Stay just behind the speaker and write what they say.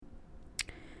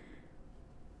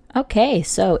Okay,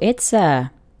 so it's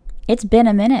been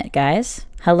a minute, guys.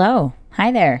 Hello. Hi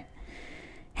there.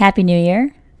 Happy New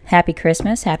Year. Happy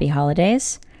Christmas. Happy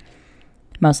holidays.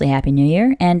 Mostly Happy New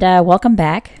Year. And welcome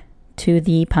back to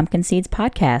the Pumpkin Seeds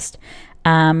podcast.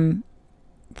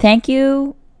 Thank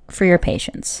you for your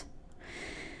patience.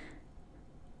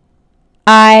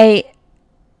 I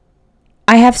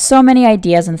have so many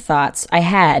ideas and thoughts.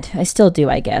 I still do,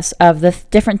 I guess, of the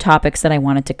different topics that I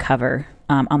wanted to cover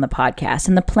on the podcast.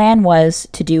 And the plan was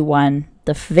to do one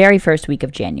the very first week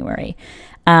of January.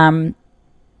 But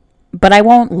I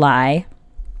won't lie.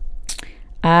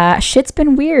 Shit's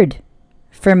been weird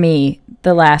for me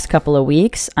the last couple of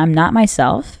weeks. I'm not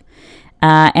myself.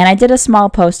 And I did a small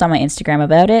post on my Instagram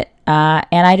about it.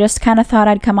 And I just kind of thought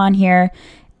I'd come on here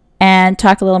and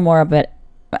talk a little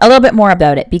bit more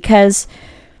about it, because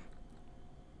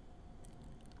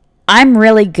I'm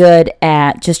really good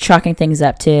at just chalking things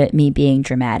up to me being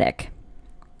dramatic.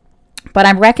 But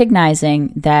I'm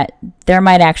recognizing that there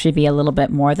might actually be a little bit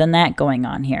more than that going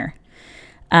on here.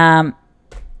 And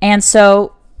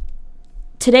so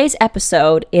today's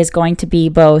episode is going to be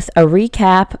both a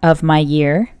recap of my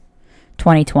year,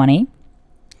 2020,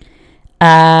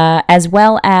 as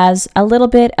well as a little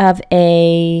bit of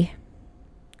a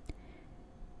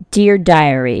Dear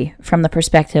Diary from the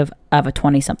perspective of a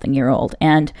 20-something-year-old.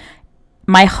 And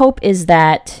my hope is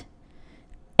that,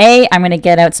 A, I'm going to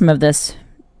get out some of this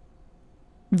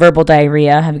verbal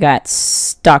diarrhea I've got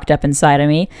stocked up inside of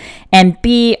me. And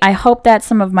B, I hope that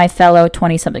some of my fellow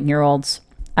 20-something-year-olds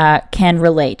can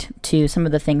relate to some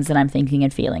of the things that I'm thinking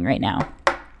and feeling right now.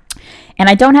 And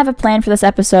I don't have a plan for this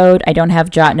episode. I don't have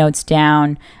jot notes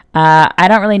down. I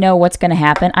don't really know what's going to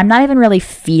happen. I'm not even really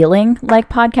feeling like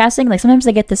podcasting. Like, sometimes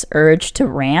I get this urge to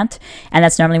rant, and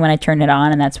that's normally when I turn it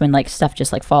on, and that's when like stuff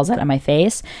just like falls out of my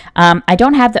face. I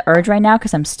don't have the urge right now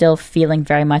because I'm still feeling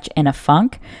very much in a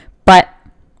funk, but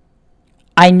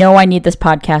I know I need this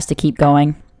podcast to keep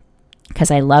going because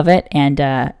I love it, and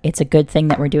it's a good thing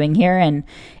that we're doing here, and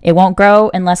it won't grow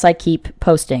unless I keep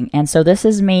posting. And so this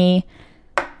is me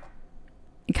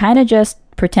kind of just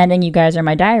pretending you guys are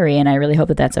my diary, and I really hope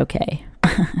that that's okay.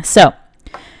 So,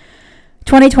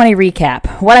 2020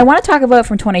 recap. What I want to talk about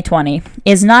from 2020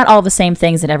 is not all the same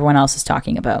things that everyone else is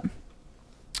talking about.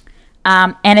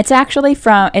 And it's actually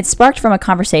it sparked from a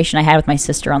conversation I had with my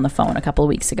sister on the phone a couple of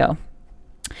weeks ago.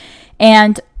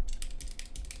 And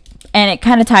it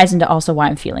kind of ties into also why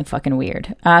I'm feeling fucking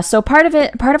weird. So part of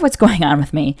what's going on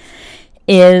with me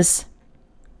is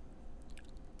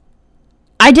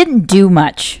I didn't do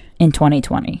much in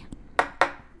 2020.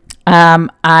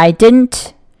 I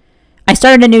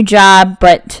started a new job,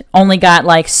 but only got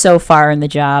like so far in the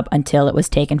job until it was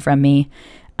taken from me.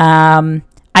 I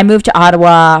moved to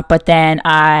Ottawa, but then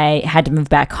I had to move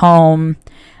back home.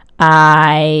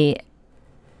 I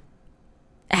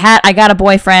got a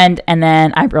boyfriend, and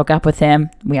then I broke up with him.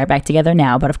 We are back together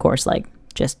now, but of course, I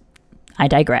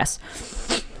digress.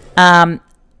 And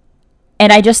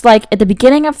I just at the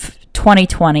beginning of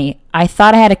 2020, I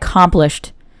thought I had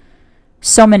accomplished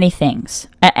so many things.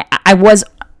 I was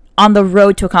on the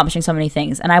road to accomplishing so many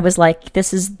things, and I was like,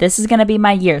 this is going to be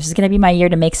my year. This is going to be my year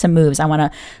to make some moves. I want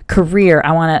a career.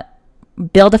 I want to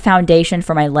build a foundation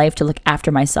for my life to look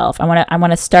after myself. I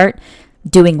want to start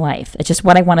doing life. It's just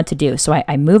what I wanted to do. So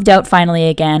I moved out finally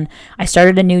again. I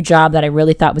started a new job that I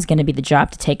really thought was going to be the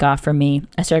job to take off for me.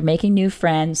 I started making new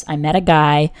friends. I met a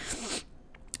guy.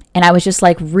 And I was just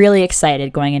really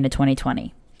excited going into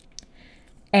 2020.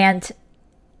 And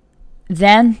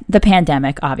then the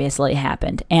pandemic obviously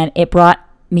happened. And it brought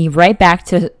me right back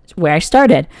to where I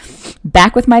started.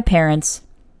 Back with my parents,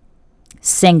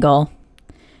 single,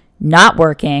 not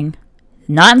working,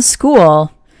 not in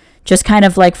school, just kind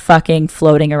of fucking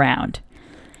floating around.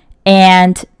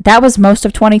 And that was most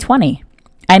of 2020.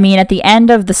 I mean, at the end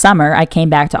of the summer, I came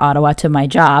back to Ottawa to my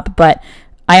job, but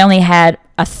I only had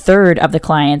a third of the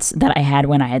clients that I had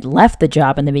when I had left the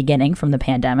job in the beginning from the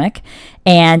pandemic.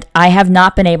 And I have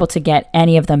not been able to get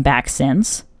any of them back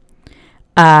since.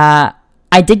 I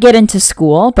did get into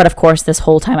school, but of course, this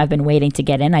whole time I've been waiting to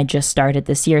get in. I just started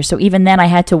this year. So even then, I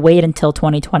had to wait until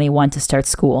 2021 to start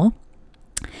school.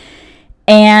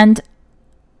 And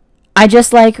I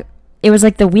just it was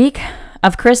the week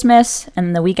of Christmas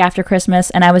and the week after Christmas.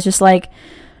 And I was just I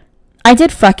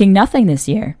did fucking nothing this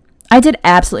year. I did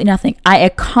absolutely nothing. I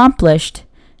accomplished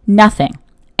nothing.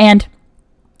 And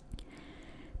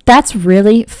that's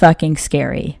really fucking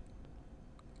scary.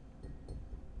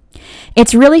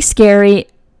 It's really scary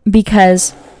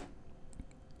because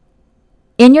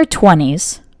in your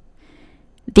 20s,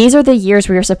 these are the years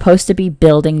where you're supposed to be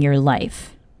building your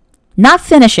life. Not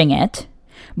finishing it,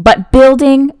 but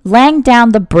laying down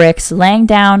the bricks, laying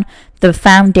down the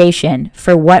foundation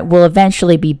for what will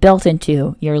eventually be built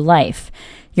into your life.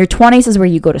 Your 20s is where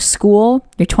you go to school.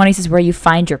 Your 20s is where you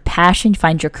find your passion,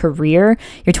 find your career.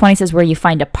 Your 20s is where you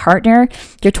find a partner.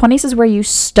 Your 20s is where you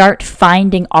start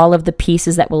finding all of the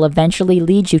pieces that will eventually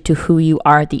lead you to who you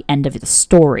are at the end of the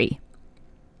story.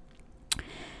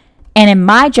 And in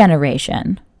my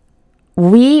generation,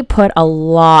 we put a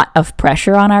lot of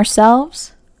pressure on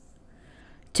ourselves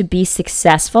to be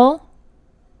successful,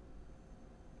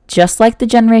 just like the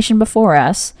generation before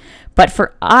us. But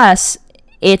for us,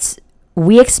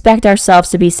 we expect ourselves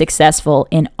to be successful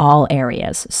in all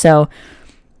areas. So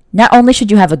not only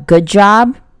should you have a good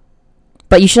job,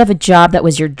 but you should have a job that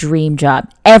was your dream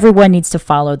job. Everyone needs to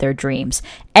follow their dreams.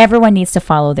 Everyone needs to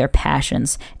follow their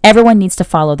passions. Everyone needs to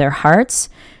follow their hearts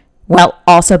while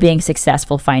also being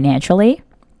successful financially.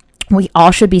 We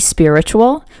all should be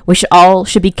spiritual. We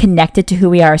should be connected to who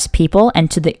we are as people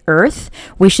and to the earth.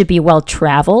 We should be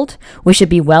well-traveled. We should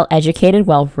be well-educated,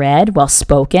 well-read,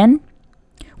 well-spoken.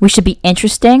 We should be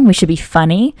interesting. We should be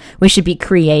funny. We should be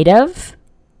creative.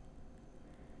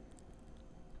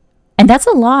 And that's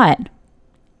a lot.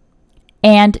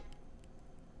 And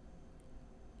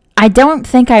I don't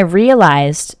think I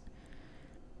realized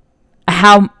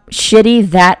how shitty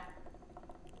that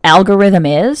algorithm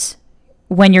is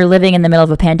when you're living in the middle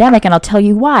of a pandemic. And I'll tell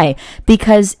you why.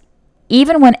 Because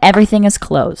even when everything is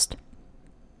closed,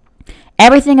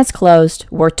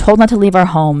 we're told not to leave our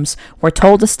homes. We're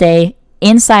told to stay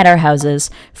inside our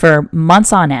houses for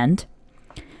months on end.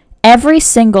 Every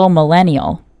single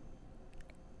millennial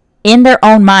in their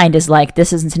own mind is like,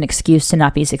 this isn't an excuse to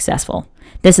not be successful.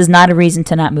 This is not a reason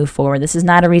to not move forward. This is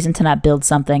not a reason to not build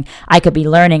something. I could be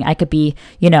learning. I could be,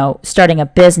 starting a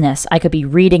business. I could be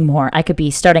reading more. I could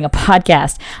be starting a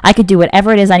podcast. I could do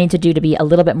whatever it is I need to do to be a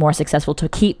little bit more successful, to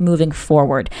keep moving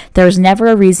forward. There's never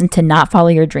a reason to not follow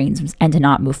your dreams and to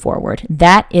not move forward.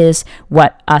 That is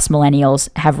what us millennials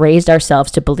have raised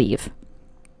ourselves to believe.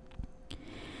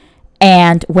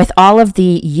 And with all of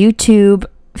the YouTube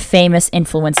famous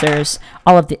influencers,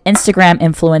 all of the Instagram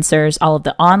influencers, all of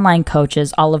the online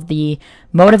coaches, all of the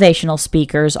motivational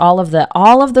speakers, all of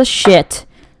the shit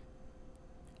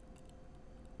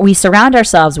we surround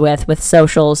ourselves with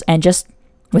socials and just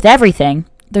with everything.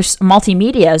 There's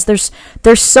multimedias.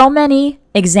 There's so many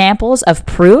examples of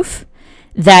proof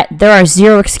that there are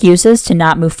zero excuses to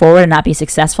not move forward and not be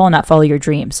successful and not follow your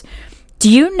dreams.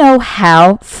 Do you know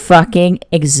how fucking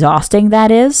exhausting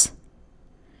that is?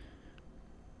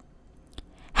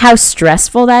 How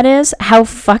stressful that is, how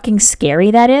fucking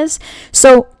scary that is.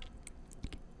 So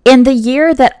in the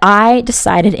year that I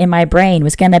decided in my brain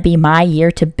was going to be my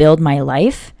year to build my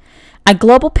life, a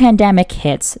global pandemic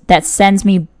hits that sends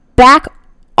me back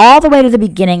all the way to the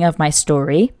beginning of my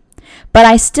story. But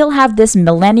I still have this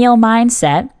millennial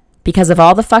mindset because of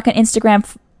all the fucking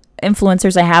Instagram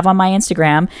influencers I have on my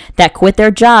Instagram that quit their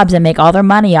jobs and make all their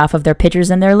money off of their pictures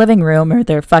in their living room or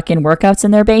their fucking workouts in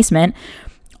their basement,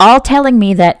 all telling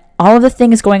me that all of the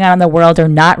things going on in the world are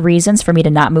not reasons for me to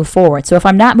not move forward. So if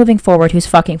I'm not moving forward, whose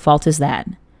fucking fault is that?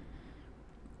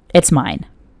 It's mine.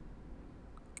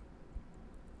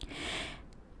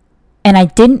 And I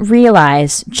didn't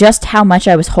realize just how much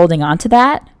I was holding on to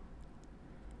that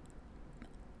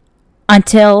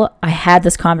until I had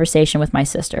this conversation with my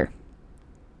sister.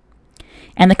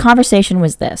 And the conversation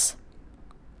was this.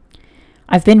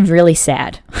 I've been really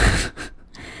sad.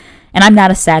 And I'm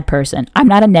not a sad person. I'm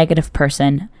not a negative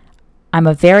person. I'm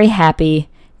a very happy,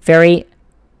 very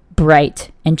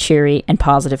bright and cheery and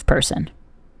positive person.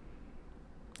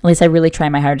 At least I really try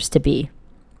my hardest to be.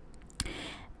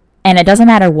 And it doesn't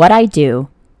matter what I do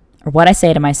or what I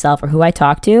say to myself or who I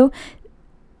talk to,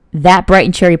 that bright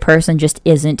and cheery person just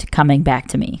isn't coming back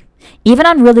to me. Even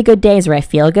on really good days where I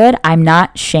feel good, I'm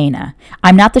not Shayna.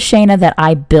 I'm not the Shayna that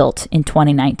I built in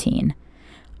 2019.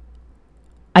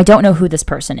 I don't know who this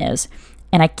person is,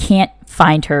 and I can't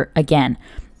find her again.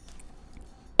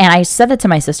 And I said that to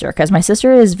my sister because my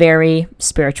sister is very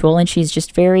spiritual and she's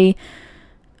just very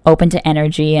open to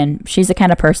energy, and she's the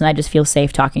kind of person I just feel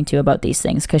safe talking to about these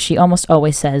things because she almost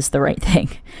always says the right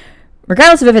thing.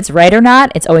 Regardless of if it's right or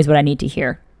not, it's always what I need to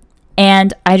hear.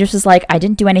 And I just was like, I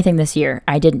didn't do anything this year.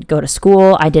 I didn't go to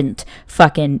school. I didn't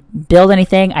fucking build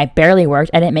anything. I barely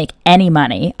worked. I didn't make any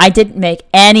money.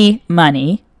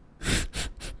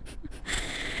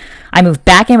 I moved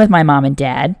back in with my mom and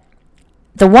dad.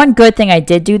 The one good thing I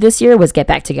did do this year was get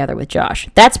back together with Josh.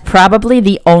 That's probably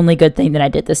the only good thing that I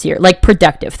did this year, like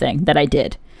productive thing that I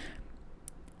did.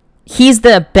 He's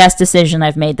the best decision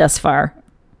I've made thus far.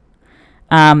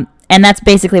 And And that's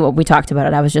basically what we talked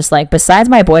about. I was just like, besides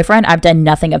my boyfriend, I've done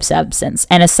nothing of substance.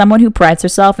 And as someone who prides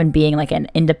herself in being like an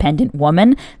independent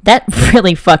woman, that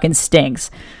really fucking stinks.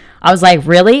 I was like,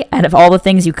 really? Out of all the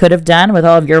things you could have done with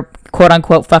all of your quote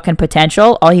unquote fucking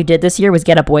potential, all you did this year was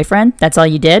get a boyfriend? That's all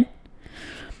you did?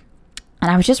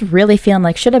 And I was just really feeling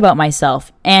like shit about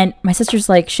myself. And my sister's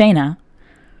like, Shayna,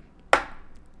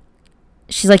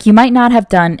 she's like, you might not have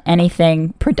done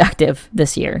anything productive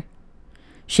this year.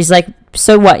 She's like,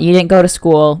 so what? You didn't go to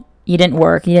school. You didn't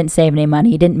work. You didn't save any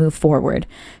money. You didn't move forward.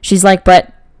 She's like,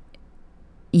 but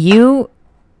you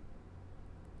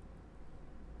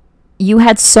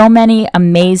had so many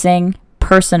amazing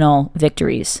personal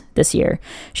victories this year.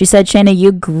 She said, Shayna,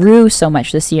 you grew so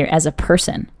much this year as a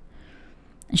person.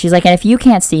 And she's like, and if you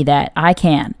can't see that, I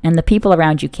can. And the people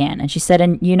around you can. And she said,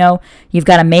 and you've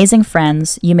got amazing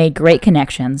friends. You made great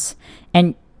connections.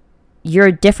 And you're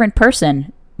a different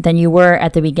person than you were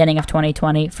at the beginning of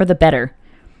 2020 for the better.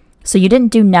 So you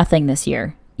didn't do nothing this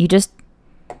year. This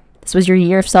was your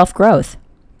year of self-growth,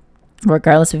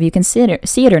 regardless if you can see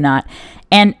it or not.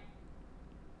 And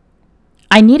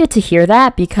I needed to hear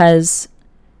that because,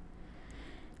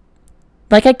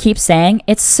 like I keep saying,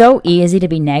 it's so easy to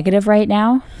be negative right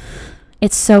now.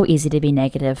 It's so easy to be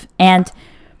negative. And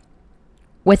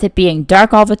with it being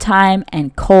dark all the time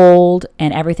and cold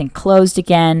and everything closed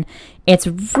again, it's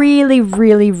really,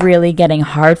 really, really getting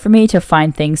hard for me to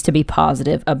find things to be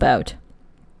positive about.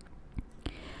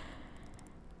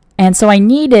 And so I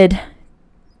needed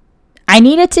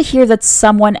to hear that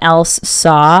someone else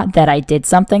saw that I did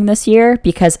something this year,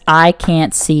 because I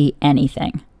can't see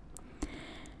anything.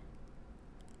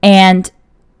 And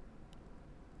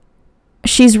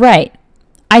she's right.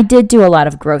 I did do a lot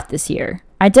of growth this year.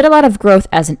 I did a lot of growth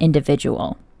as an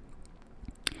individual.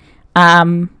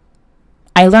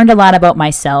 I learned a lot about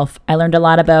myself. I learned a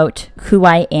lot about who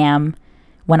I am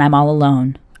when I'm all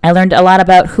alone. I learned a lot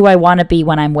about who I want to be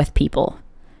when I'm with people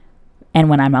and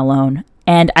when I'm alone.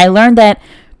 And I learned that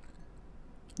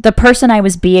the person I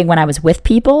was being when I was with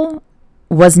people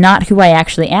was not who I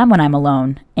actually am when I'm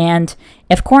alone. And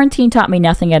if quarantine taught me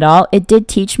nothing at all, it did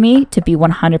teach me to be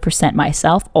 100%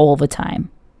 myself all the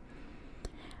time.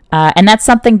 And that's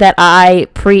something that I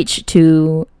preach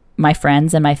to my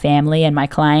friends and my family and my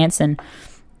clients. And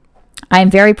I'm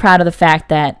very proud of the fact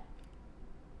that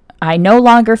I no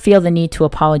longer feel the need to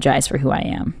apologize for who I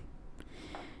am,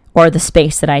 or the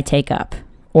space that I take up,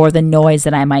 or the noise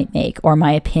that I might make, or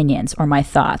my opinions, or my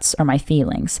thoughts, or my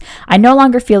feelings. I no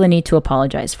longer feel the need to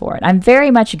apologize for it. I'm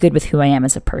very much good with who I am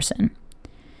as a person.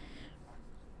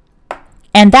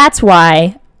 And that's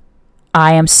why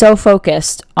I am so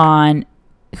focused on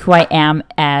who I am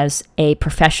as a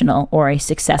professional or a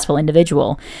successful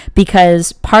individual,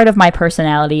 because part of my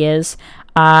personality is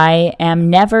I am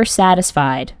never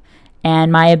satisfied. And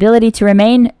my ability to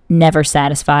remain never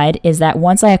satisfied is that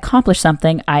once I accomplish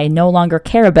something, I no longer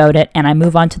care about it and I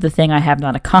move on to the thing I have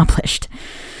not accomplished.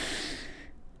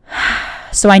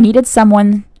 So I needed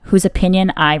someone whose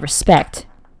opinion I respect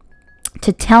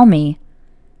to tell me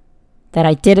that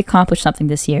I did accomplish something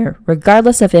this year,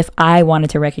 regardless of if I wanted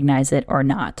to recognize it or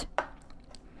not.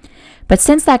 But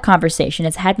since that conversation,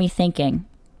 it's had me thinking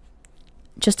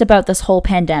just about this whole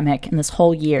pandemic and this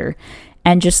whole year,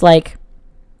 and just like,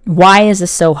 why is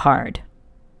this so hard?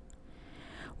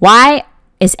 Why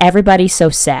is everybody so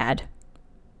sad?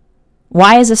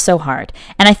 Why is this so hard?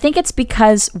 And I think it's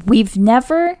because I'm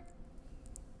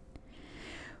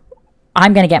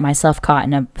going to get myself caught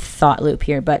in a thought loop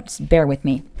here, but bear with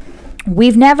me.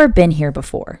 We've never been here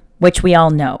before, which we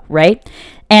all know, right?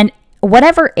 And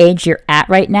whatever age you're at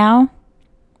right now,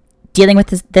 dealing with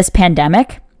this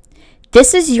pandemic,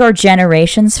 this is your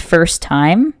generation's first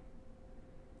time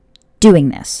doing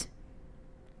this.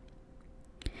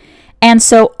 And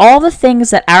so all the things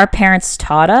that our parents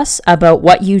taught us about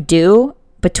what you do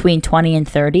between 20 and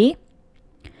 30,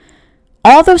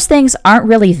 all those things aren't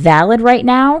really valid right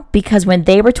now, because when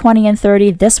they were 20 and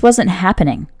 30, this wasn't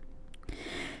happening.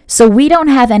 So we don't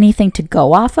have anything to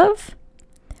go off of,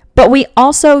 but we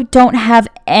also don't have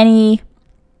any,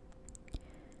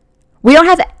 we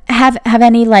don't have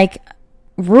any like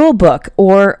rule book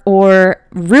or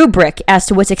rubric as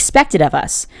to what's expected of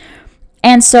us.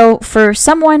 And so for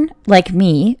someone like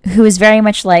me, who is very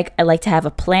much like, I like to have a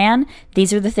plan.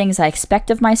 These are the things I expect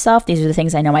of myself. These are the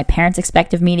things I know my parents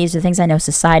expect of me. These are the things I know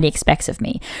society expects of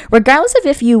me. Regardless of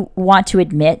if you want to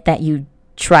admit that you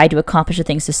try to accomplish the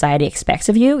things society expects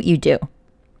of you, you do.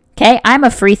 Okay? I'm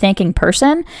a free-thinking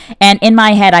person, and in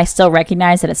my head, I still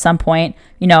recognize that at some point,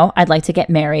 I'd like to get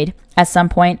married. At some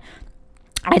point,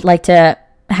 I'd like to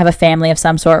have a family of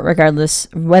some sort, regardless,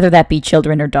 whether that be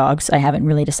children or dogs. I haven't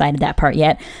really decided that part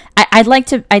yet. I'd like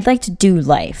to do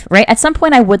life, right? At some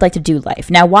point I would like to do life.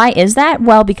 Now, why is that?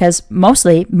 Well, because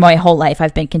mostly my whole life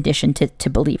I've been conditioned to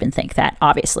believe and think that,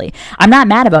 obviously. I'm not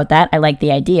mad about that. I like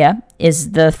the idea.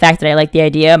 Is the fact that I like the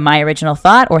idea my original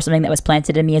thought or something that was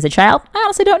planted in me as a child? I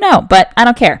honestly don't know, but I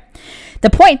don't care. The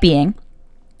point being,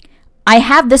 I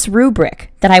have this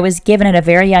rubric that I was given at a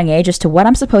very young age as to what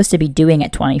I'm supposed to be doing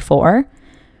at 24.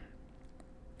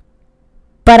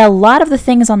 But a lot of the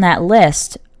things on that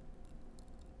list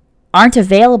aren't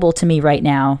available to me right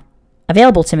now,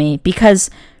 because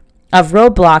of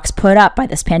roadblocks put up by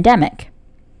this pandemic.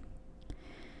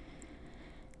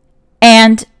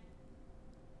 And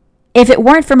if it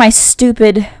weren't for my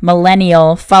stupid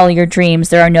millennial follow your dreams,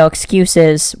 there are no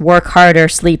excuses, work harder,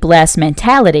 sleep less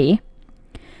mentality,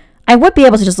 I would be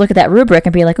able to just look at that rubric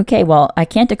and be like, okay, well, I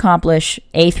can't accomplish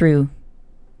A through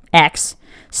X,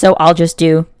 so I'll just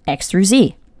do X through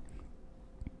Z.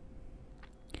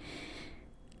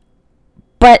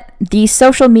 But the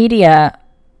social media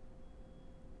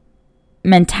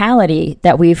mentality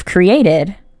that we've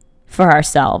created for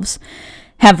ourselves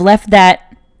have left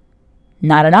that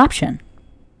not an option.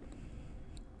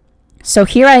 So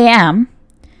here I am,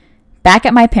 back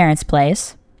at my parents'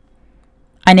 place,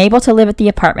 unable to live at the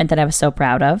apartment that I was so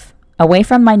proud of, away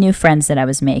from my new friends that I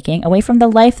was making, away from the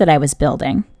life that I was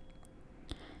building,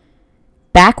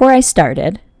 back where I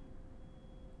started.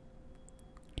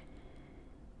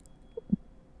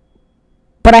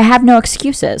 But I have no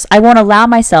excuses. I won't allow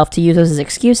myself to use those as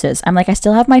excuses. I'm like, I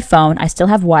still have my phone. I still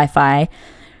have Wi-Fi.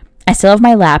 I still have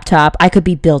my laptop. I could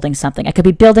be building something. I could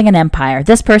be building an empire.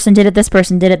 This person did it. This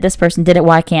person did it. This person did it.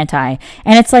 Why can't I?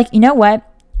 And it's like, you know what?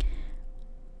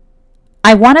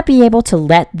 I want to be able to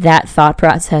let that thought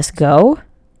process go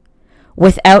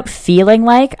without feeling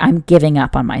like I'm giving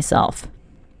up on myself.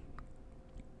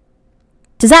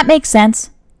 Does that make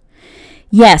sense?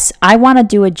 Yes, I want to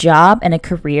do a job and a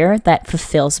career that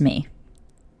fulfills me.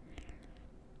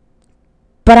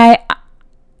 But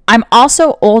I'm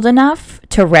also old enough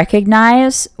to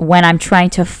recognize when I'm trying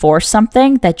to force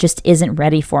something that just isn't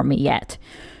ready for me yet.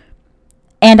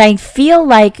 And I feel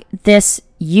like this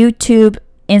YouTube,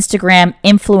 Instagram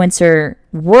influencer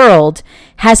world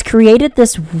has created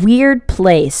this weird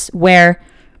place where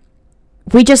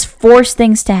we just force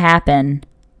things to happen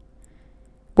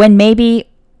when maybe,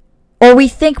 or we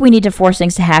think we need to force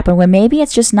things to happen when maybe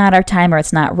it's just not our time or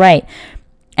it's not right.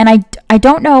 And I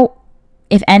don't know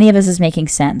if any of this is making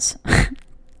sense.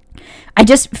 I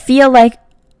just feel like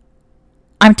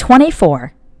I'm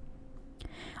 24.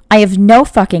 I have no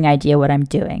fucking idea what I'm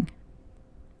doing.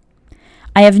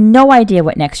 I have no idea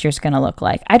what next year's going to look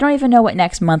like. I don't even know what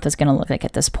next month is going to look like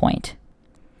at this point.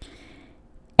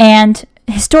 And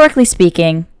historically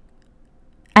speaking,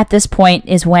 at this point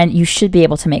is when you should be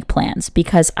able to make plans,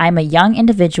 because I'm a young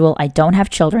individual. I don't have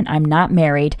children. I'm not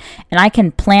married, and I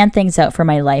can plan things out for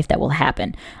my life that will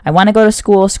happen. I want to go to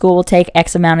school. School will take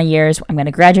X amount of years. I'm going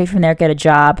to graduate from there, get a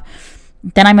job.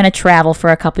 Then I'm going to travel for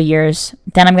a couple years.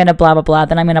 Then I'm going to blah, blah, blah.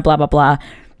 Then I'm going to blah, blah, blah.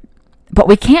 But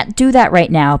we can't do that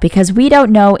right now because we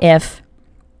don't know if,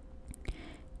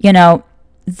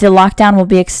 the lockdown will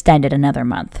be extended another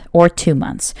month or 2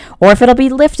 months, or if it'll be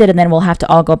lifted and then we'll have to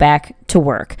all go back to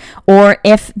work, or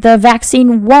if the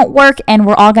vaccine won't work and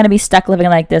we're all going to be stuck living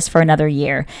like this for another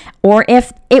year, or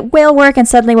if it will work and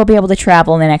suddenly we'll be able to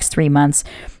travel in the next 3 months.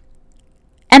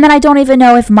 And then I don't even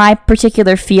know if my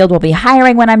particular field will be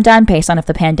hiring when I'm done, based on if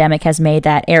the pandemic has made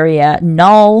that area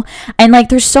null. And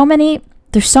there's so many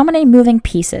moving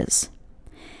pieces,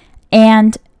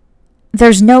 and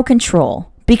there's no control.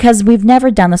 Because we've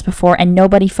never done this before and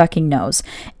nobody fucking knows.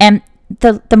 And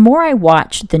the more I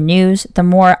watch the news, the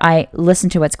more I listen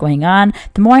to what's going on,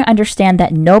 the more I understand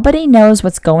that nobody knows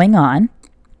what's going on.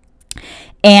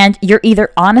 And you're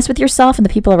either honest with yourself and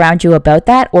the people around you about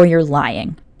that, or you're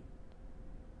lying.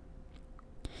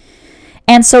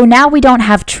 And so now we don't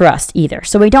have trust either.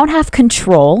 So we don't have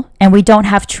control and we don't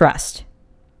have trust.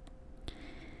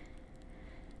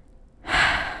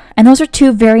 And those are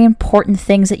two very important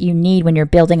things that you need when you're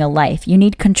building a life. You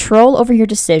need control over your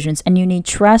decisions, and you need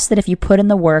trust that if you put in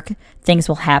the work, things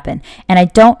will happen. And I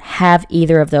don't have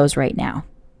either of those right now.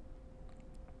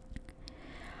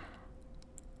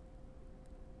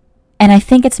 And I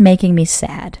think it's making me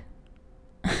sad.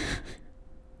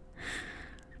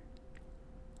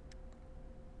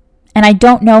 And I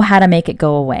don't know how to make it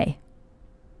go away.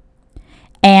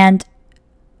 And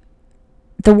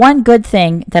the one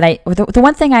thing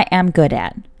I am good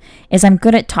at is I'm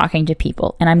good at talking to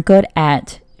people, and I'm good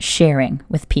at sharing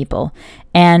with people.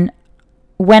 And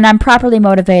when I'm properly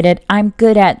motivated, I'm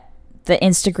good at the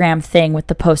Instagram thing with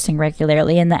the posting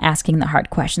regularly and the asking the hard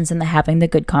questions and the having the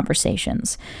good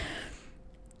conversations.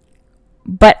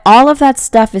 But all of that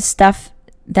stuff is stuff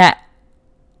that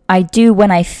I do when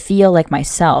I feel like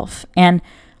myself. And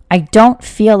I don't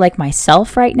feel like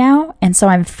myself right now. And so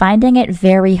I'm finding it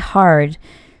very hard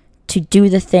to do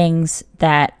the things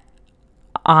that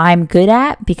I'm good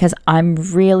at because I'm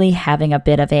really having a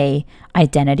bit of a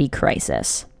identity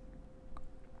crisis.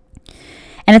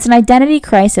 And it's an identity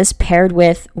crisis paired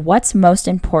with what's most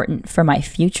important for my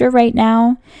future right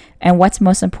now and what's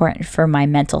most important for my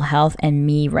mental health and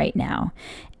me right now.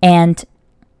 And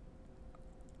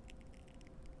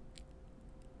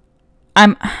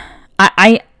I'm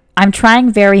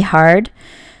trying very hard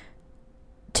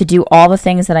to do all the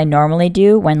things that I normally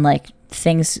do when like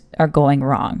things are going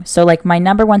wrong. So like my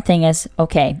number one thing is,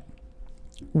 okay,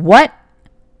 what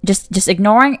just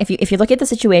ignoring if you look at the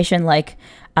situation like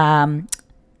a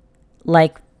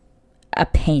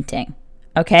painting,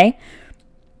 okay?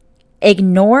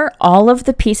 Ignore all of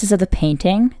the pieces of the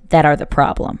painting that are the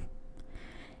problem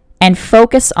and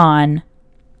focus on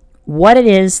what it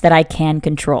is that I can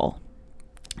control.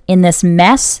 In this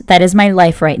mess that is my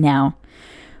life right now,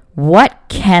 what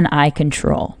can I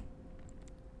control?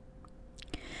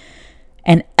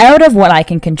 And out of what I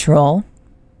can control,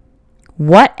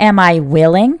 what am I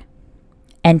willing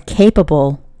and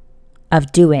capable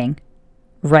of doing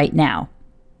right now?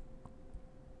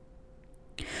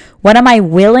 What am I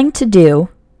willing to do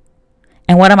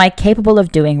and what am I capable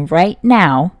of doing right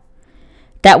now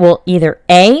that will either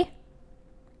A,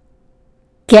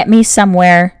 get me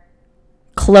somewhere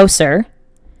closer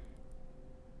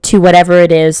to whatever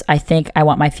it is I think I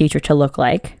want my future to look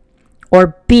like,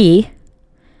 or B,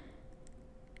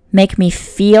 make me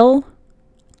feel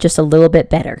just a little bit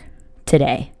better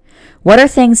today? What are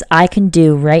things I can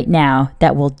do right now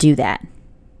that will do that?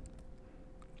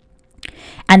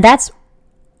 And that's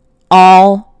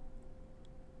all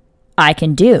I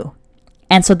can do.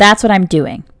 And so that's what I'm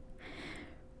doing.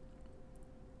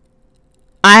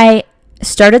 I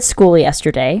started school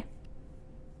yesterday,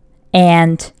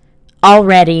 and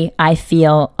already I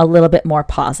feel a little bit more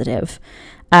positive.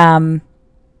 I'm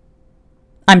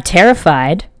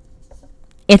terrified.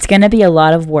 It's going to be a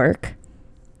lot of work,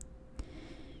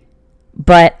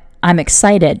 but I'm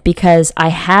excited because I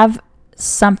have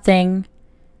something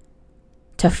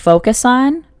to focus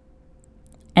on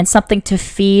and something to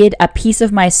feed a piece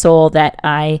of my soul that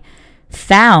I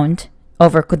found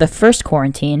over the first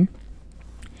quarantine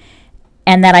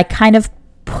and that I kind of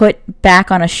put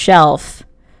back on a shelf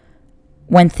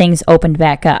when things opened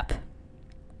back up.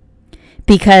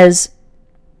 Because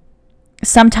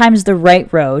sometimes the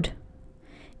right road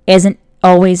isn't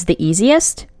always the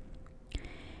easiest.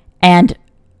 And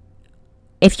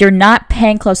if you're not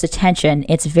paying close attention,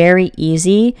 it's very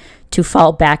easy to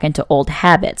fall back into old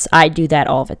habits. I do that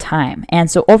all the time. And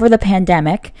so over the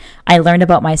pandemic, I learned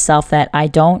about myself that I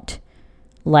don't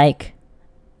like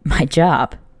my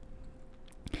job.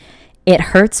 It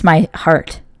hurts my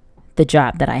heart, the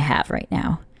job that I have right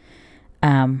now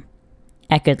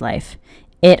at Good Life.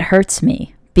 It hurts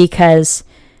me because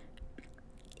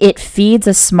it feeds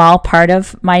a small part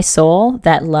of my soul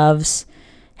that loves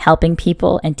helping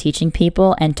people and teaching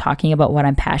people and talking about what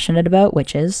I'm passionate about,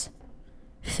 which is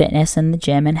fitness and the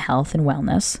gym and health and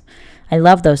wellness. I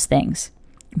love those things,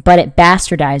 but it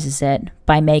bastardizes it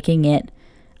by making it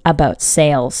about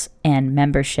sales and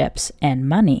memberships and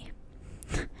money.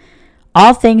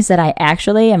 All things that I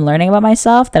actually am learning about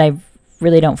myself that I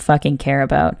really don't fucking care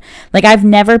about. Like, I've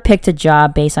never picked a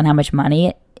job based on how much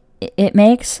money it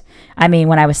makes. I mean,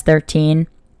 when I was 13,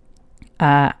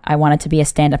 I wanted to be a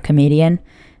stand-up comedian.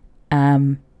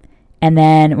 And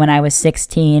then when I was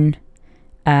 16,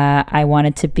 I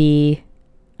wanted to be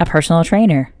a personal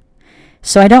trainer.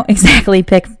 So I don't exactly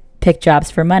pick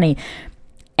jobs for money.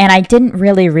 And I didn't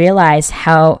really realize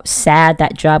how sad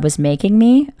that job was making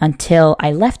me until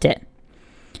I left it.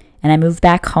 And I moved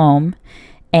back home,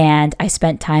 and I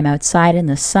spent time outside in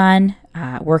the sun,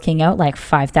 working out like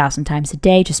 5,000 times a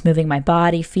day, just moving my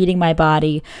body, feeding my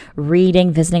body,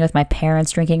 reading, visiting with my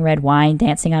parents, drinking red wine,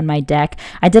 dancing on my deck.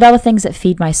 I did all the things that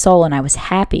feed my soul, and I was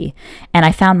happy. And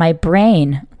I found my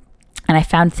brain, and I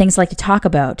found things I like to talk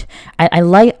about. I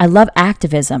love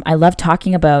activism. I love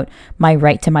talking about my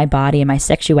right to my body and my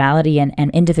sexuality and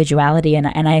individuality. And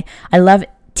I love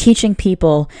teaching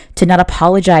people to not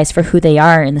apologize for who they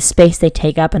are and the space they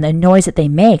take up and the noise that they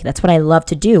make. That's what I love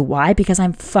to do. Why? Because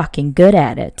I'm fucking good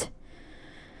at it.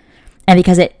 And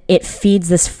because it feeds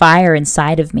this fire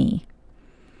inside of me.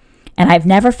 And I've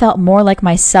never felt more like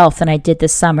myself than I did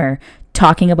this summer,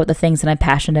 talking about the things that I'm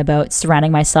passionate about,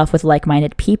 surrounding myself with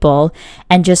like-minded people,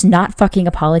 and just not fucking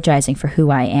apologizing for who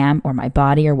I am or my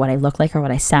body or what I look like or what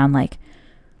I sound like.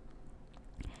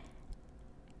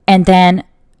 And then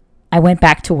I went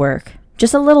back to work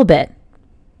just a little bit.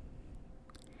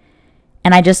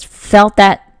 And I just felt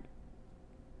that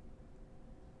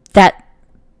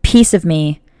piece of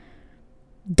me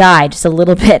die just a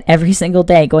little bit every single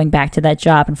day, going back to that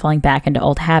job and falling back into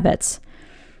old habits.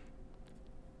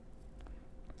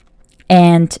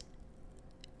 And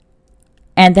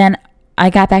then I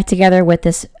got back together with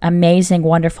this amazing,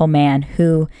 wonderful man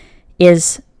who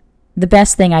is the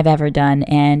best thing I've ever done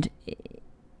and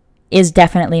is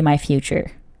definitely my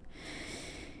future.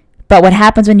 But what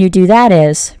happens when you do that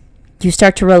is you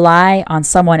start to rely on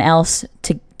someone else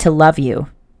to love you.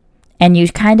 And you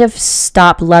kind of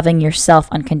stop loving yourself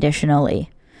unconditionally,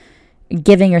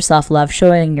 giving yourself love,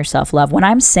 showing yourself love. When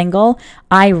I'm single,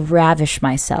 I ravish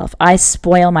myself. I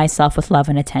spoil myself with love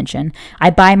and attention. I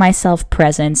buy myself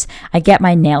presents. I get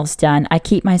my nails done. I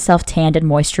keep myself tanned and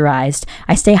moisturized.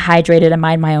 I stay hydrated and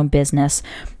mind my own business.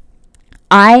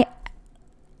 I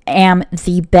am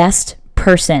the best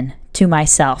person to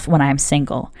myself when I'm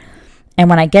single. And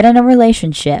when I get in a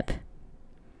relationship,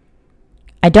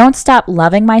 I don't stop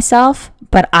loving myself,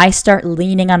 but I start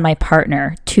leaning on my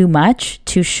partner too much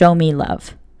to show me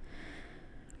love.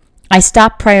 I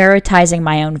stop prioritizing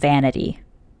my own vanity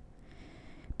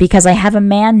because I have a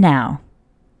man now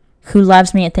who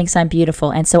loves me and thinks I'm beautiful.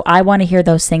 And so I want to hear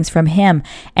those things from him.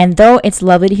 And though it's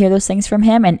lovely to hear those things from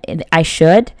him, and I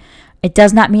should, it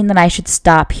does not mean that I should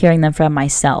stop hearing them from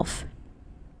myself.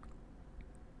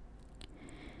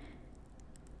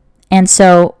 And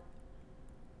so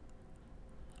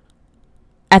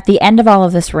at the end of all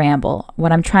of this ramble,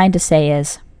 what I'm trying to say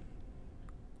is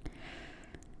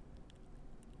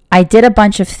I did a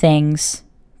bunch of things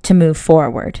to move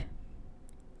forward.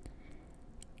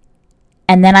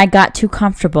 And then I got too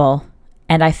comfortable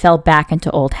and I fell back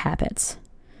into old habits.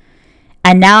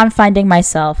 And now I'm finding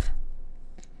myself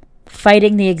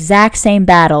fighting the exact same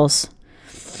battles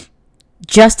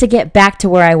just to get back to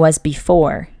where I was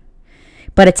before.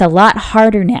 But it's a lot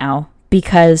harder now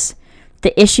because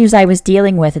the issues I was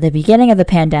dealing with at the beginning of the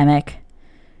pandemic,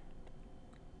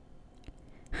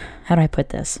 how do I put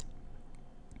this?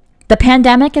 The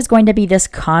pandemic is going to be this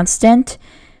constant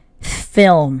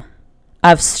film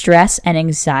of stress and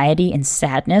anxiety and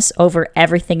sadness over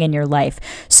everything in your life.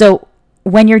 So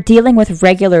when you're dealing with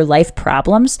regular life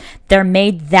problems, they're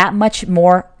made that much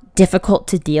more difficult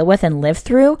to deal with and live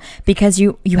through because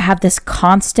you have this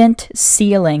constant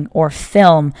ceiling or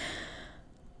film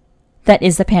that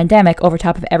is the pandemic over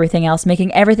top of everything else,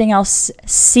 making everything else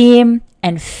seem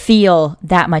and feel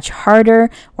that much harder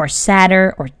or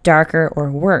sadder or darker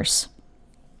or worse.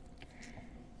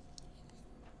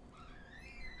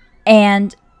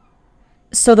 And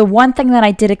so the one thing that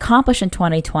I did accomplish in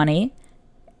 2020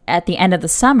 at the end of the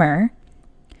summer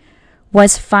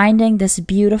was finding this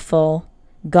beautiful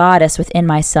goddess within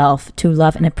myself to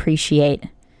love and appreciate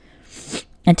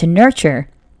and to nurture.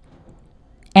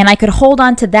 And I could hold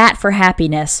on to that for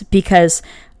happiness because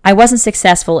I wasn't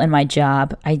successful in my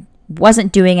job. I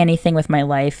wasn't doing anything with my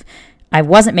life. I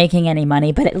wasn't making any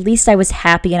money, but at least I was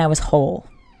happy and I was whole.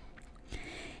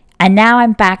 And now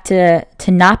I'm back to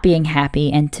not being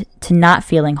happy and to not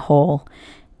feeling whole.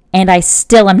 And I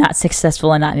still am not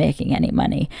successful and not making any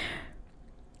money.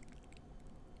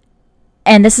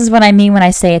 And this is what I mean when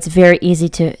I say it's very easy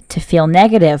to feel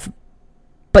negative.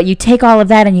 But you take all of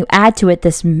that and you add to it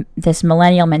this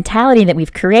millennial mentality that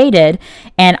we've created,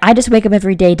 and I just wake up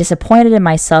every day disappointed in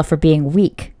myself for being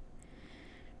weak.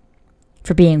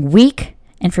 For being weak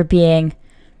and for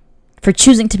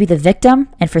choosing to be the victim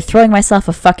and for throwing myself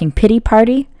a fucking pity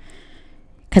party.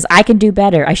 Because I can do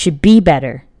better. I should be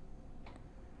better.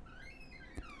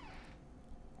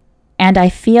 And I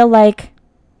feel like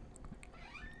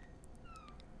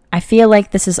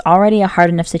this is already a hard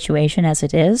enough situation as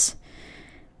it is.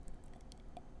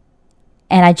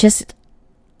 And I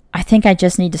think I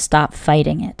just need to stop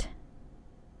fighting it.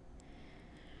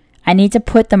 I need to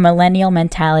put the millennial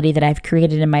mentality that I've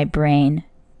created in my brain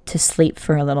to sleep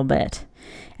for a little bit.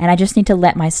 And I just need to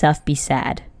let myself be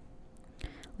sad.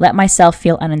 Let myself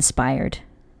feel uninspired.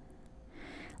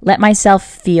 Let myself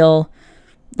feel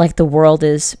like the world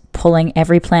is pulling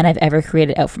every plan I've ever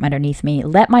created out from underneath me.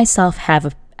 Let myself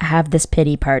have this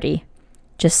pity party.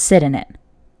 Just sit in it.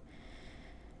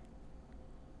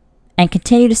 And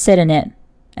continue to sit in it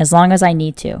as long as I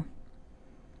need to.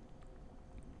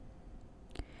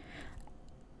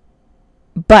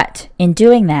 But in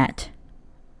doing that,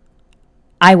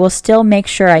 I will still make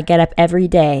sure I get up every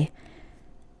day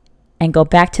and go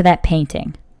back to that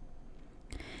painting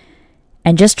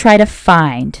and just try to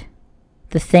find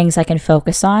the things I can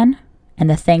focus on and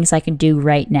the things I can do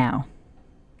right now.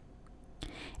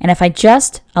 And if I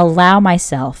just allow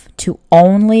myself to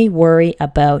only worry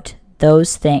about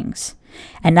those things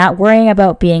and not worrying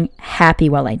about being happy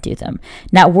while I do them,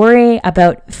 not worry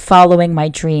about following my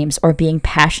dreams or being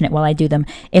passionate while I do them,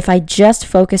 if I just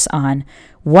focus on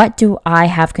what do I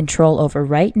have control over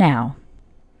right now,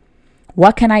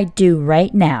 what can I do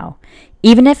right now,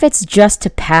 even if it's just to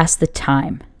pass the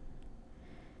time?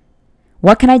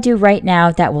 What can I do right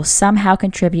now that will somehow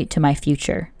contribute to my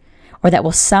future, or that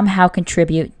will somehow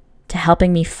contribute to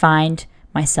helping me find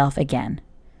myself again?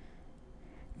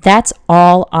 That's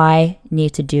all I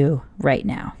need to do right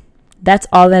now. That's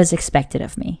all that is expected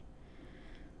of me.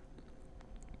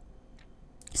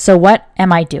 So what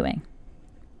am I doing?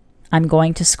 I'm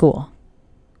going to school.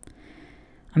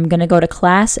 I'm going to go to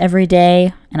class every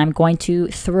day, and I'm going to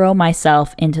throw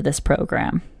myself into this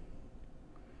program.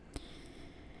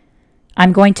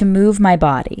 I'm going to move my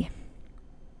body.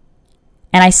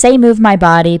 And I say move my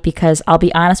body because I'll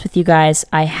be honest with you guys,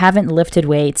 I haven't lifted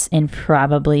weights in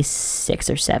probably 6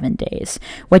 or 7 days,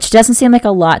 which doesn't seem like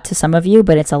a lot to some of you,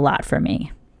 but it's a lot for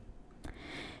me.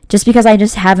 Just because I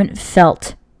just haven't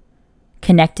felt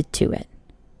connected to it.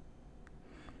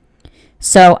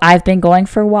 So I've been going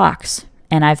for walks,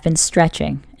 and I've been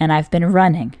stretching, and I've been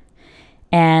running,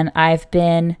 and I've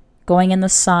been going in the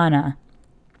sauna,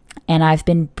 and I've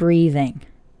been breathing.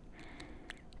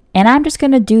 And I'm just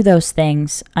going to do those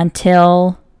things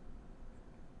until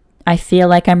I feel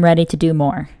like I'm ready to do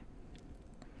more.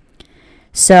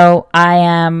 So I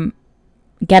am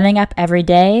getting up every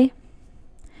day.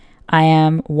 I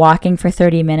am walking for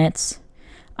 30 minutes.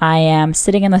 I am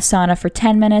sitting in the sauna for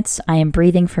 10 minutes. I am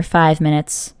breathing for 5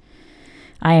 minutes.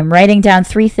 I am writing down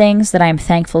 3 things that I am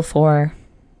thankful for.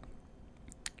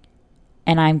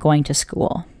 And I'm going to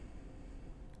school.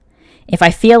 If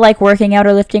I feel like working out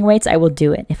or lifting weights, I will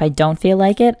do it. If I don't feel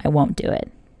like it, I won't do it.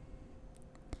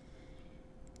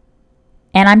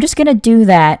 And I'm just going to do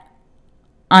that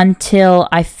until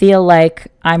I feel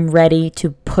like I'm ready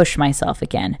to push myself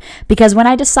again. Because when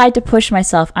I decide to push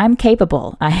myself, I'm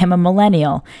capable. I am a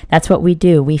millennial. That's what we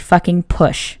do. We fucking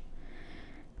push.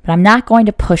 But I'm not going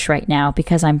to push right now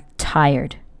because I'm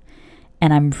tired.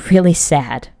 And I'm really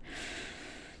sad.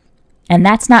 And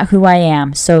that's not who I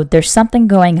am. So there's something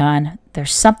going on.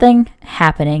 There's something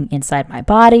happening inside my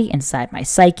body, inside my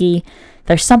psyche.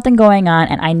 There's something going on,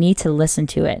 and I need to listen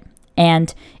to it.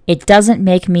 And it doesn't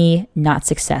make me not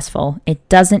successful. It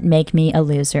doesn't make me a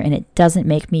loser, and it doesn't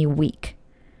make me weak.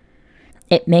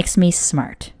 It makes me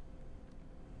smart.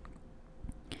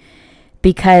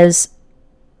 Because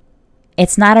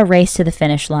it's not a race to the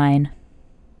finish line.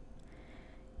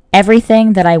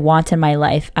 Everything that I want in my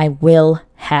life, I will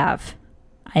have.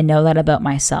 I know that about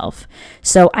myself.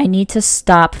 So I need to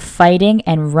stop fighting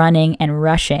and running and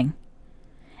rushing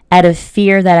out of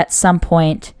fear that at some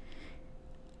point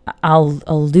I'll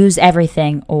lose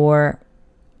everything, or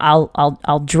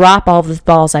I'll drop all the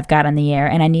balls I've got in the air.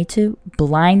 And I need to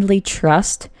blindly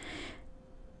trust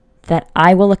that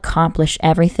I will accomplish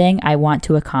everything I want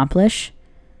to accomplish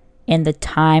in the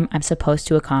time I'm supposed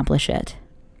to accomplish it.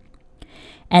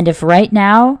 And if right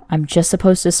now I'm just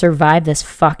supposed to survive this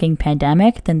fucking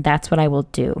pandemic, then that's what I will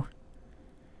do.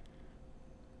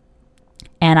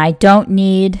 And I don't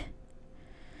need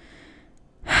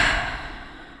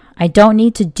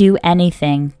to do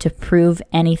anything to prove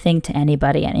anything to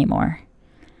anybody anymore.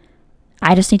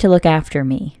 I just need to look after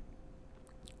me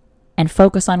and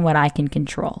focus on what I can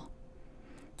control.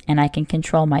 And I can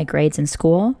control my grades in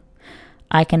school.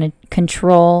 I can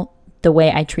control the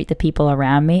way I treat the people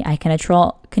around me. I can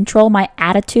control my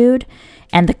attitude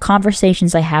and the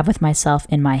conversations I have with myself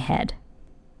in my head.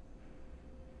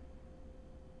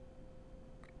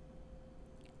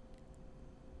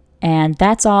 And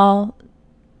that's all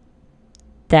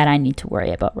that I need to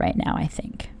worry about right now, I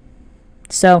think.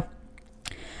 So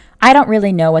I don't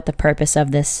really know what the purpose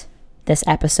of this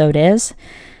episode is.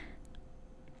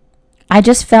 I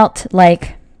just felt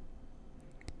like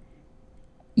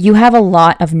you have a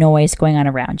lot of noise going on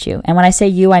around you. And when I say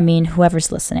you, I mean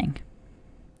whoever's listening.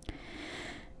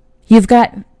 You've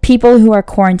got people who are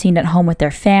quarantined at home with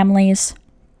their families.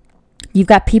 You've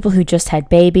got people who just had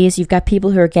babies. You've got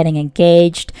people who are getting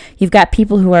engaged. You've got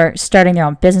people who are starting their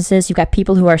own businesses. You've got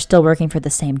people who are still working for the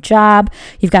same job.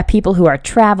 You've got people who are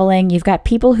traveling. You've got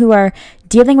people who are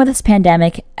dealing with this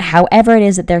pandemic, however it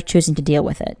is that they're choosing to deal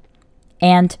with it.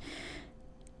 And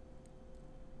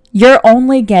you're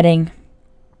only getting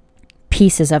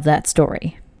pieces of that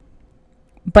story.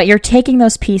 But you're taking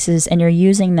those pieces and you're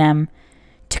using them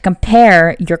to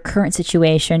compare your current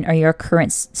situation or your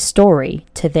current story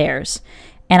to theirs.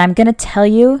 And I'm going to tell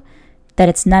you that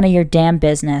it's none of your damn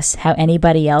business how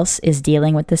anybody else is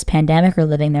dealing with this pandemic or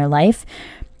living their life.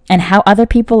 And how other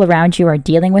people around you are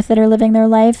dealing with it or living their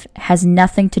life has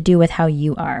nothing to do with how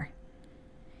you are.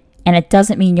 And it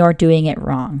doesn't mean you're doing it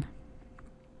wrong.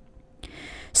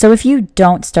 So if you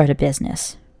don't start a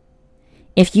business,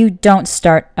 if you don't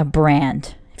start a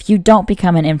brand, if you don't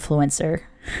become an influencer,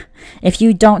 if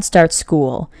you don't start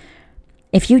school,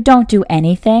 if you don't do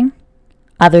anything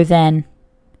other than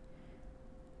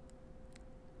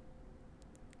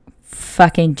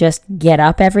fucking just get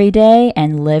up every day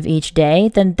and live each day,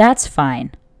 then that's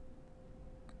fine.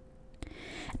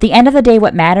 At the end of the day,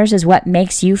 what matters is what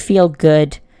makes you feel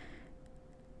good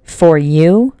for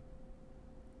you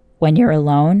when you're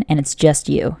alone and it's just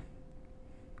you.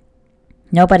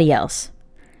 Nobody else.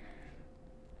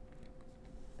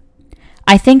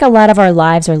 I think a lot of our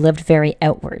lives are lived very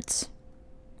outwards.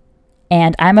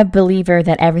 And I'm a believer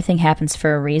that everything happens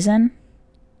for a reason.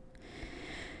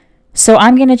 So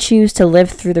I'm going to choose to live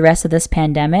through the rest of this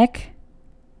pandemic,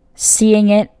 seeing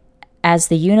it as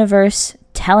the universe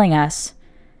telling us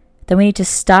that we need to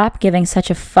stop giving such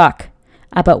a fuck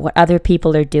about what other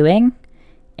people are doing,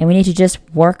 and we need to just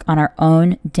work on our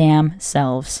own damn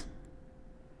selves.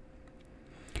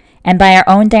 And by our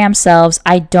own damn selves,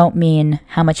 I don't mean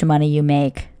how much money you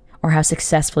make, or how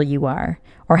successful you are,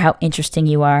 or how interesting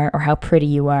you are, or how pretty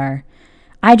you are.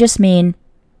 I just mean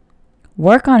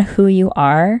work on who you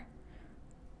are.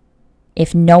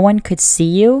 If no one could see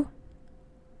you,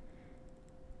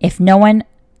 if no one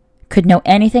could know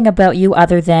anything about you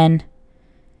other than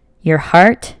your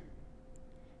heart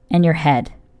and your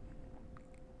head.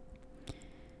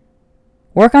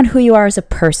 Work on who you are as a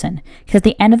person, because at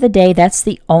the end of the day, that's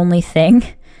the only thing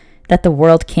that the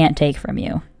world can't take from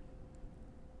you,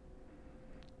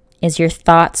 is your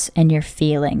thoughts and your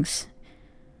feelings.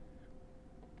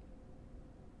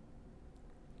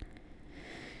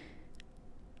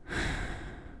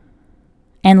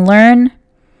 And learn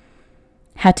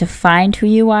how to find who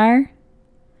you are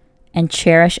and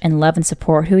cherish and love and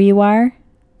support who you are,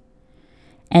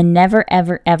 and never,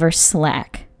 ever, ever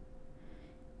slack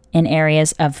in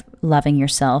areas of loving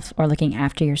yourself or looking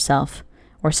after yourself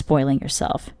or spoiling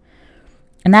yourself.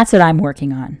 And that's what I'm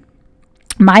working on.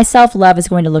 My self-love is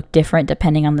going to look different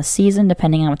depending on the season,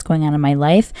 depending on what's going on in my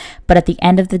life. But at the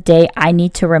end of the day, I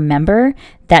need to remember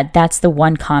that that's the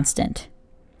one constant.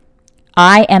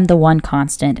 I am the one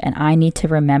constant, and I need to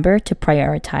remember to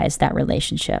prioritize that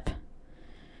relationship.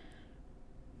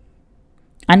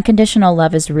 Unconditional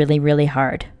love is really, really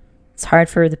hard. It's hard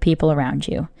for the people around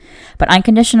you. But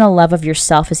unconditional love of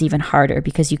yourself is even harder,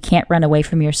 because you can't run away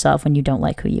from yourself when you don't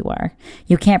like who you are.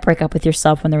 You can't break up with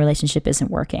yourself when the relationship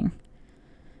isn't working.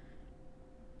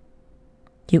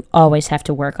 You always have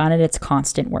to work on it. It's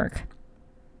constant work.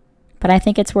 But I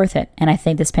think it's worth it, and I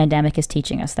think this pandemic is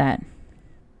teaching us that.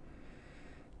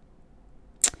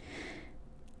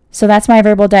 So that's my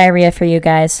verbal diarrhea for you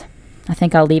guys. I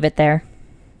think I'll leave it there.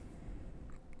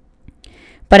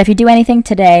 But if you do anything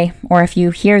today, or if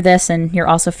you hear this and you're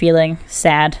also feeling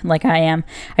sad like I am,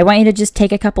 I want you to just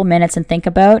take a couple minutes and think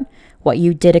about what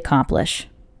you did accomplish.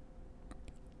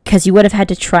 Because you would have had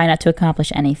to try not to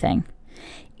accomplish anything.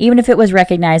 Even if it was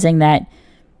recognizing that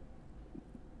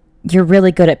you're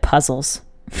really good at puzzles.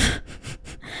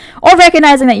 Or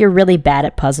recognizing that you're really bad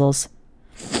at puzzles.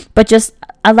 But just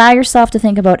allow yourself to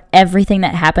think about everything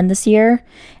that happened this year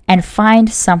and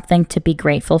find something to be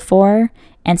grateful for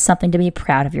and something to be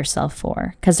proud of yourself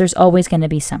for, because there's always going to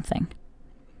be something.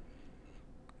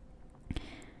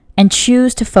 And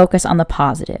choose to focus on the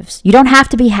positives. You don't have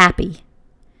to be happy.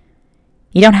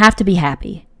 You don't have to be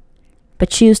happy, but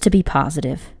choose to be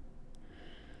positive.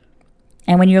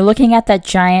 And when you're looking at that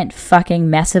giant fucking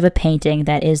mess of a painting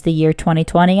that is the year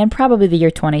 2020 and probably the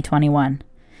year 2021,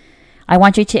 I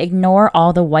want you to ignore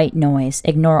all the white noise,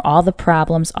 ignore all the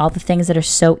problems, all the things that are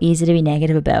so easy to be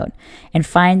negative about, and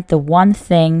find the one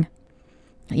thing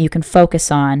that you can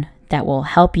focus on that will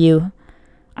help you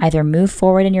either move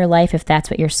forward in your life if that's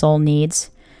what your soul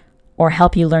needs, or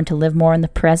help you learn to live more in the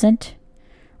present,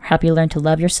 or help you learn to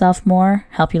love yourself more,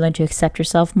 help you learn to accept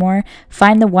yourself more.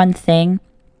 Find the one thing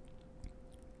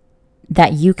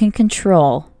that you can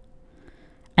control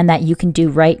and that you can do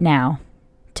right now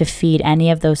to feed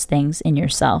any of those things in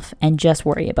yourself, and just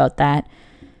worry about that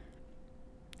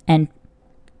and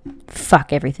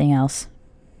fuck everything else.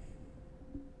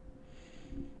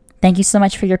 Thank you so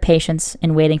much for your patience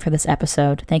in waiting for this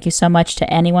episode. Thank you so much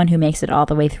to anyone who makes it all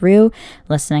the way through,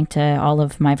 listening to all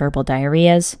of my verbal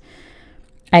diarrheas.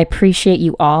 I appreciate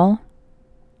you all.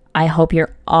 I hope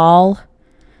you're all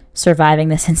surviving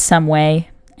this in some way.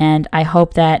 And I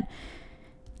hope that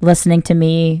listening to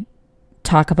me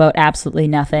talk about absolutely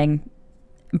nothing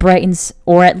brightens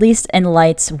or at least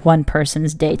enlightens one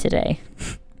person's day today.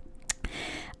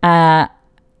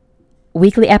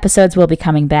 Weekly episodes will be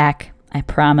coming back, I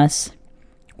promise.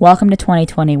 Welcome to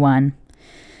 2021.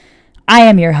 I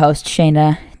am your host,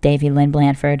 Shayna Davy Lynn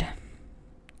Blanford,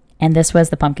 and this was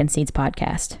the Pumpkin Seeds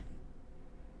Podcast.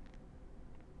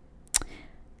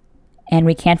 And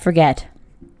we can't forget,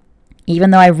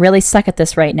 even though I really suck at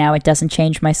this right now, it doesn't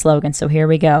change my slogan, so here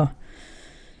we go.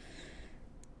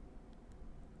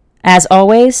 As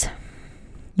always,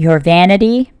 your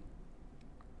vanity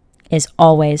is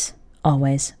always,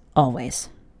 always, always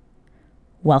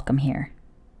welcome here.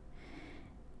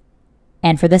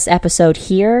 And for this episode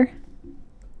here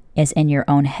is in your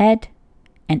own head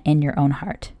and in your own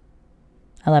heart.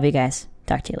 I love you guys.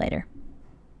 Talk to you later.